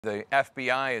The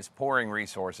FBI is pouring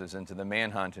resources into the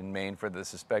manhunt in Maine for the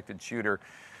suspected shooter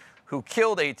who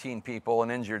killed 18 people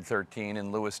and injured 13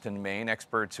 in Lewiston, Maine.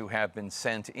 Experts who have been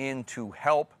sent in to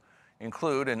help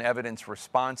include an evidence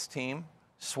response team,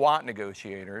 SWAT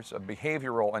negotiators, a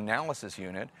behavioral analysis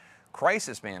unit,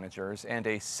 crisis managers, and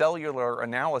a cellular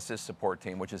analysis support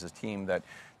team, which is a team that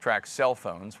tracks cell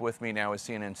phones. With me now is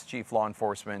CNN's chief law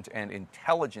enforcement and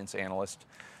intelligence analyst,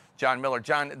 John Miller.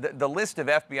 John, the list of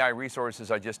FBI resources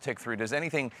I just ticked through, does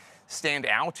anything stand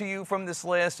out to you from this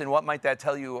list? And what might that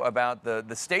tell you about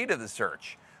the state of the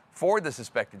search for the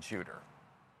suspected shooter?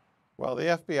 Well, the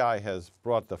FBI has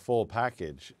brought the full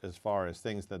package as far as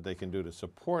things that they can do to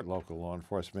support local law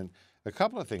enforcement. A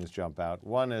couple of things jump out.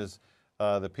 One is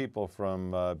the people from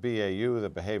BAU,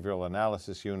 the Behavioral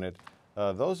Analysis Unit.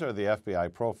 Those are the FBI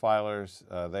profilers.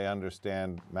 They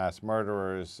understand mass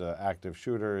murderers, active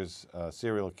shooters,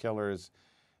 serial killers.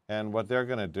 And what they're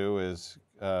going to do is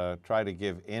try to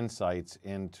give insights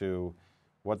into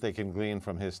what they can glean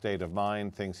from his state of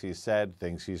mind, things he's said,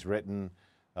 things he's written.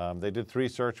 They did 3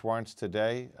 search warrants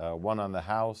today, one on the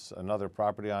house, another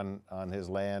property on his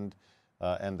land,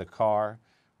 and the car.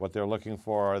 What they're looking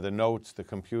for are the notes, the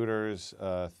computers,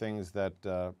 things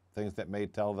that may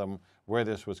tell them where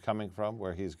this was coming from,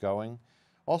 where he's going.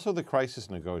 Also the crisis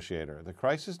negotiator. The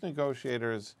crisis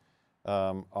negotiators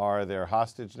are their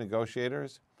hostage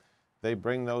negotiators. They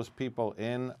bring those people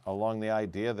in along the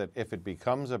idea that if it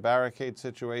becomes a barricade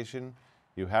situation,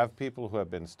 you have people who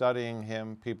have been studying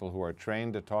him, people who are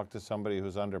trained to talk to somebody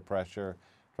who's under pressure,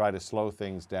 try to slow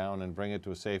things down and bring it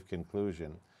to a safe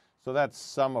conclusion. So that's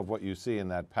some of what you see in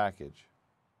that package.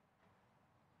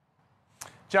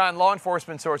 John, law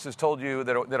enforcement sources told you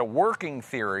that a working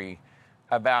theory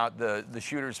about the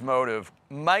shooter's motive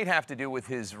might have to do with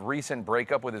his recent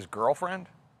breakup with his girlfriend?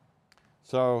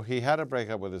 So he had a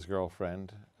breakup with his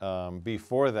girlfriend.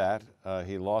 Before that,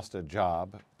 he lost a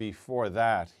job. Before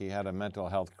that, he had a mental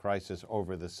health crisis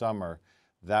over the summer.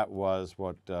 That was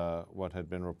what had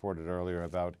been reported earlier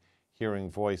about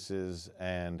hearing voices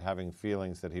and having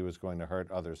feelings that he was going to hurt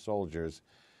other soldiers.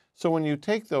 So when you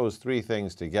take those 3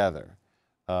 things together,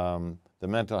 the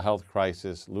mental health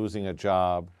crisis, losing a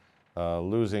job,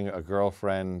 losing a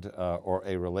girlfriend or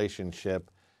a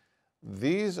relationship,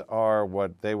 these are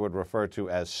what they would refer to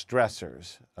as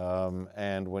stressors.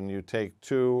 And when you take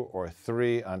 2 or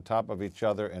 3 on top of each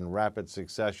other in rapid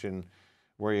succession,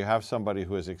 where you have somebody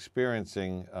who is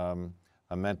experiencing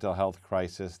a mental health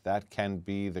crisis, that can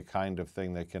be the kind of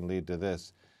thing that can lead to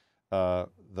this.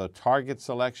 The target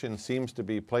selection seems to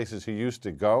be places he used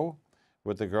to go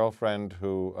with the girlfriend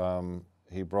who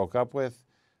he broke up with,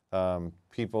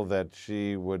 people that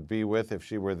she would be with if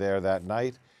she were there that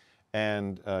night.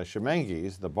 And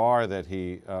Shemengi's, the bar that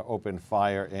he opened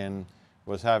fire in,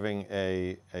 was having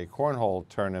a cornhole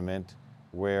tournament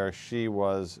where she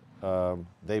was,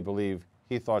 they believe,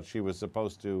 he thought she was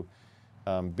supposed to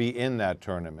be in that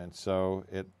tournament. So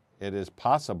it is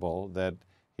possible that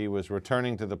he was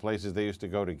returning to the places they used to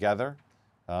go together,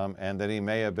 and that he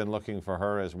may have been looking for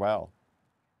her as well.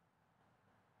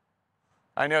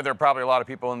 I know there are probably a lot of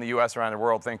people in the U.S. around the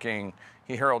world thinking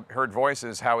he heard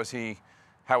voices. How is he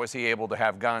able to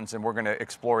have guns? And we're going to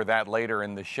explore that later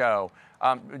in the show.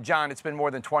 John, it's been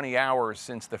more than 20 hours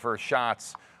since the first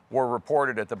shots were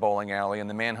reported at the bowling alley, and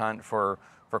the manhunt for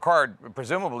Card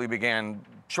presumably began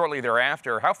shortly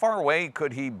thereafter. How far away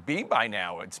could he be by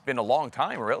now? It's been a long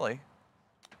time, really.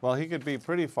 Well, he could be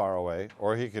pretty far away,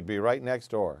 or he could be right next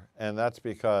door. And that's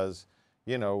because,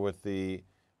 you know, with the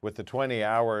 20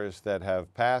 hours that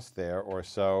have passed there or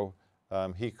so,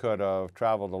 he could have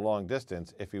traveled a long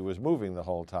distance if he was moving the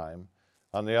whole time.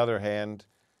 On the other hand,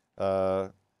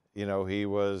 you know,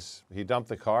 he dumped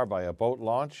the car by a boat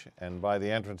launch and by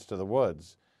the entrance to the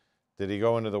woods. Did he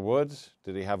go into the woods?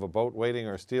 Did he have a boat waiting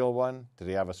or steal one? Did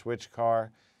he have a switch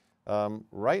car?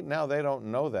 Right now, they don't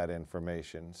know that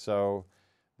information. So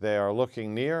they are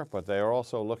looking near, but they are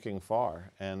also looking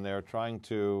far. And they're trying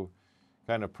to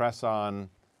kind of press on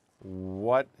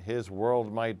what his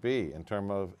world might be in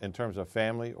terms of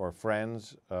family or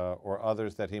friends or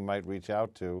others that he might reach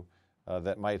out to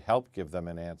that might help give them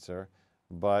an answer.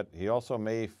 But he also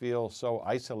may feel so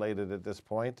isolated at this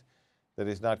point that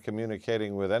he's not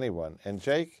communicating with anyone. And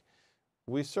Jake,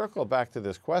 we circle back to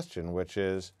this question, which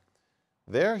is,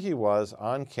 there he was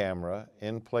on camera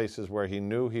in places where he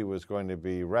knew he was going to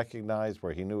be recognized,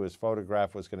 where he knew his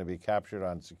photograph was going to be captured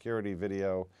on security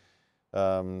video,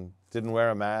 didn't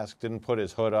wear a mask, didn't put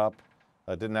his hood up,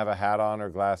 didn't have a hat on or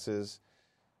glasses.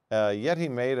 Yet he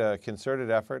made a concerted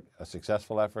effort, a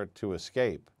successful effort to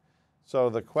escape. So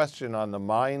the question on the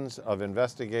minds of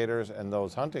investigators and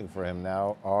those hunting for him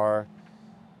now are,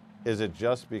 Is it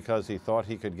just because he thought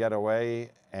he could get away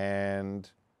and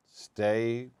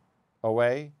stay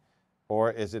away?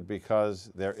 Or is it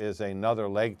because there is another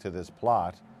leg to this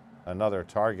plot, another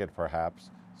target perhaps,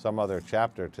 some other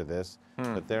chapter to this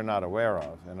that they're not aware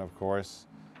of? And of course,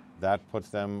 that puts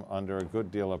them under a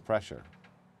good deal of pressure.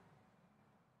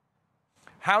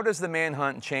 How does the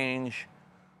manhunt change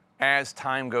as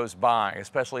time goes by,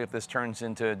 especially if this turns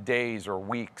into days or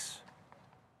weeks?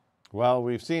 Well,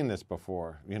 we've seen this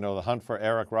before. You know, the hunt for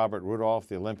Eric Robert Rudolph,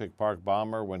 the Olympic Park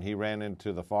bomber, when he ran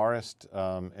into the forest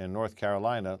in North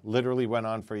Carolina, literally went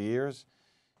on for years,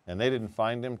 and they didn't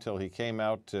find him till he came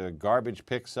out to garbage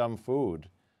pick some food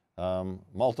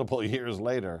multiple years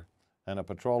later, and a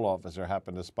patrol officer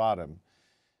happened to spot him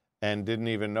and didn't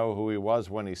even know who he was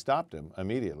when he stopped him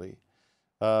immediately.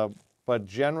 But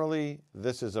generally,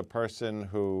 this is a person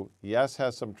who, yes,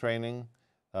 has some training,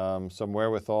 some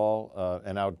wherewithal,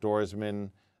 an outdoorsman,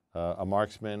 a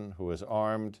marksman who is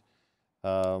armed,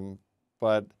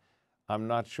 but I'm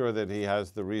not sure that he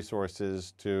has the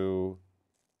resources to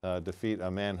defeat a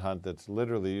manhunt that's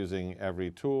literally using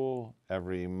every tool,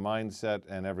 every mindset,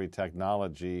 and every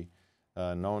technology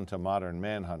known to modern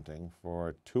manhunting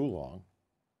for too long.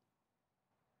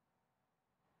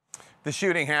 The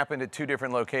shooting happened at two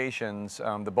different locations,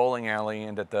 the bowling alley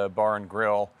and at the bar and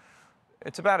grill.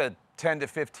 It's about a 10 to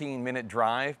 15 minute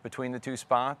drive between the two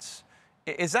spots.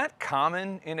 Is that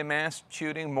common in a mass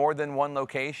shooting, more than one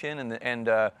location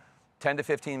and 10 to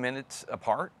 15 minutes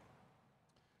apart?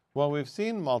 Well, we've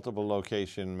seen multiple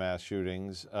location mass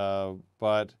shootings,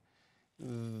 but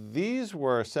these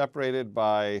were separated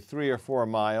by 3 or 4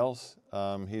 miles.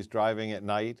 He's driving at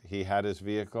night. He had his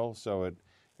vehicle, so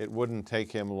it wouldn't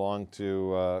take him long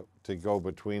to go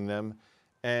between them.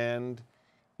 And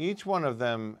each one of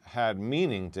them had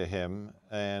meaning to him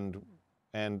and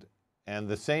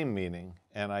the same meaning.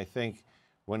 And I think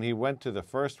when he went to the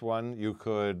first one, you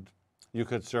could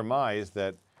surmise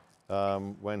that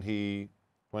when he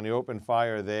opened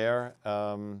fire there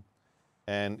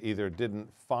and either didn't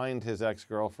find his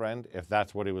ex-girlfriend, if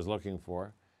that's what he was looking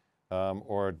for,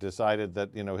 or decided that,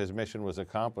 you know, his mission was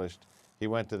accomplished, he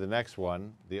went to the next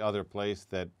one, the other place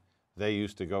that they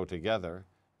used to go together,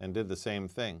 and did the same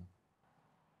thing.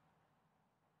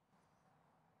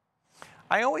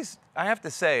 I have to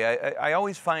say, I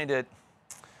always find it,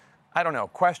 I don't know,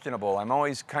 questionable. I'm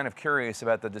always kind of curious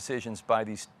about the decisions by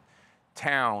these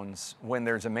towns when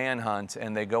there's a manhunt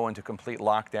and they go into complete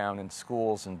lockdown and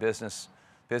schools and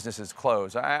businesses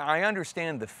close. I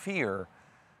understand the fear,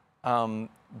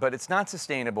 but it's not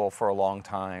sustainable for a long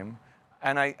time.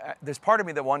 And there's part of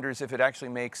me that wonders if it actually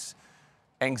makes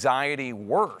anxiety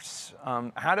worse.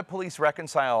 How do police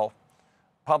reconcile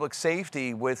public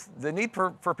safety with the need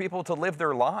for people to live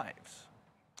their lives?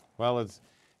 Well,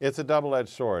 it's a double-edged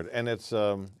sword, and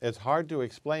it's hard to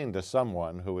explain to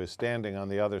someone who is standing on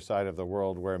the other side of the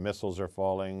world where missiles are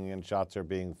falling and shots are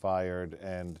being fired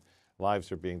and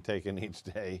lives are being taken each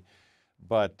day.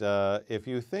 But if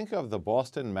you think of the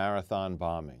Boston Marathon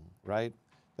bombing, right?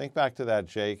 Think back to that,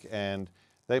 Jake, and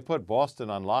they put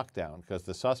Boston on lockdown because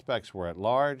the suspects were at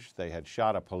large, they had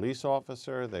shot a police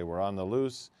officer, they were on the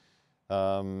loose.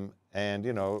 And,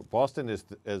 you know, Boston is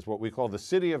what we call the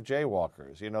city of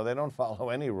jaywalkers. You know, they don't follow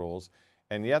any rules,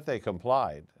 and yet they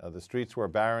complied. The streets were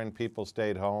barren, people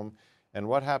stayed home. And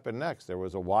what happened next? There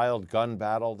was a wild gun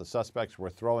battle. The suspects were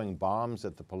throwing bombs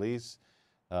at the police,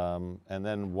 and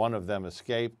then one of them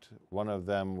escaped. One of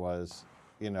them was,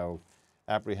 you know,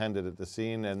 apprehended at the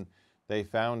scene, and they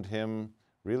found him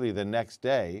really the next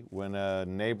day when a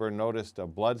neighbor noticed a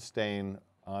blood stain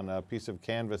on a piece of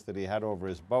canvas that he had over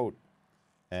his boat.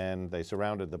 And they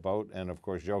surrounded the boat, and of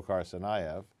course Dzhokhar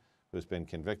Tsarnaev, who's been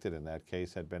convicted in that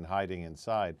case, had been hiding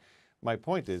inside. My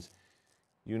point is,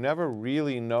 you never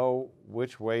really know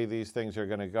which way these things are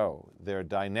going to go. They're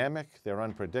dynamic, they're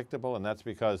unpredictable, and that's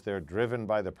because they're driven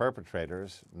by the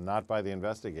perpetrators, not by the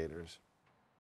investigators.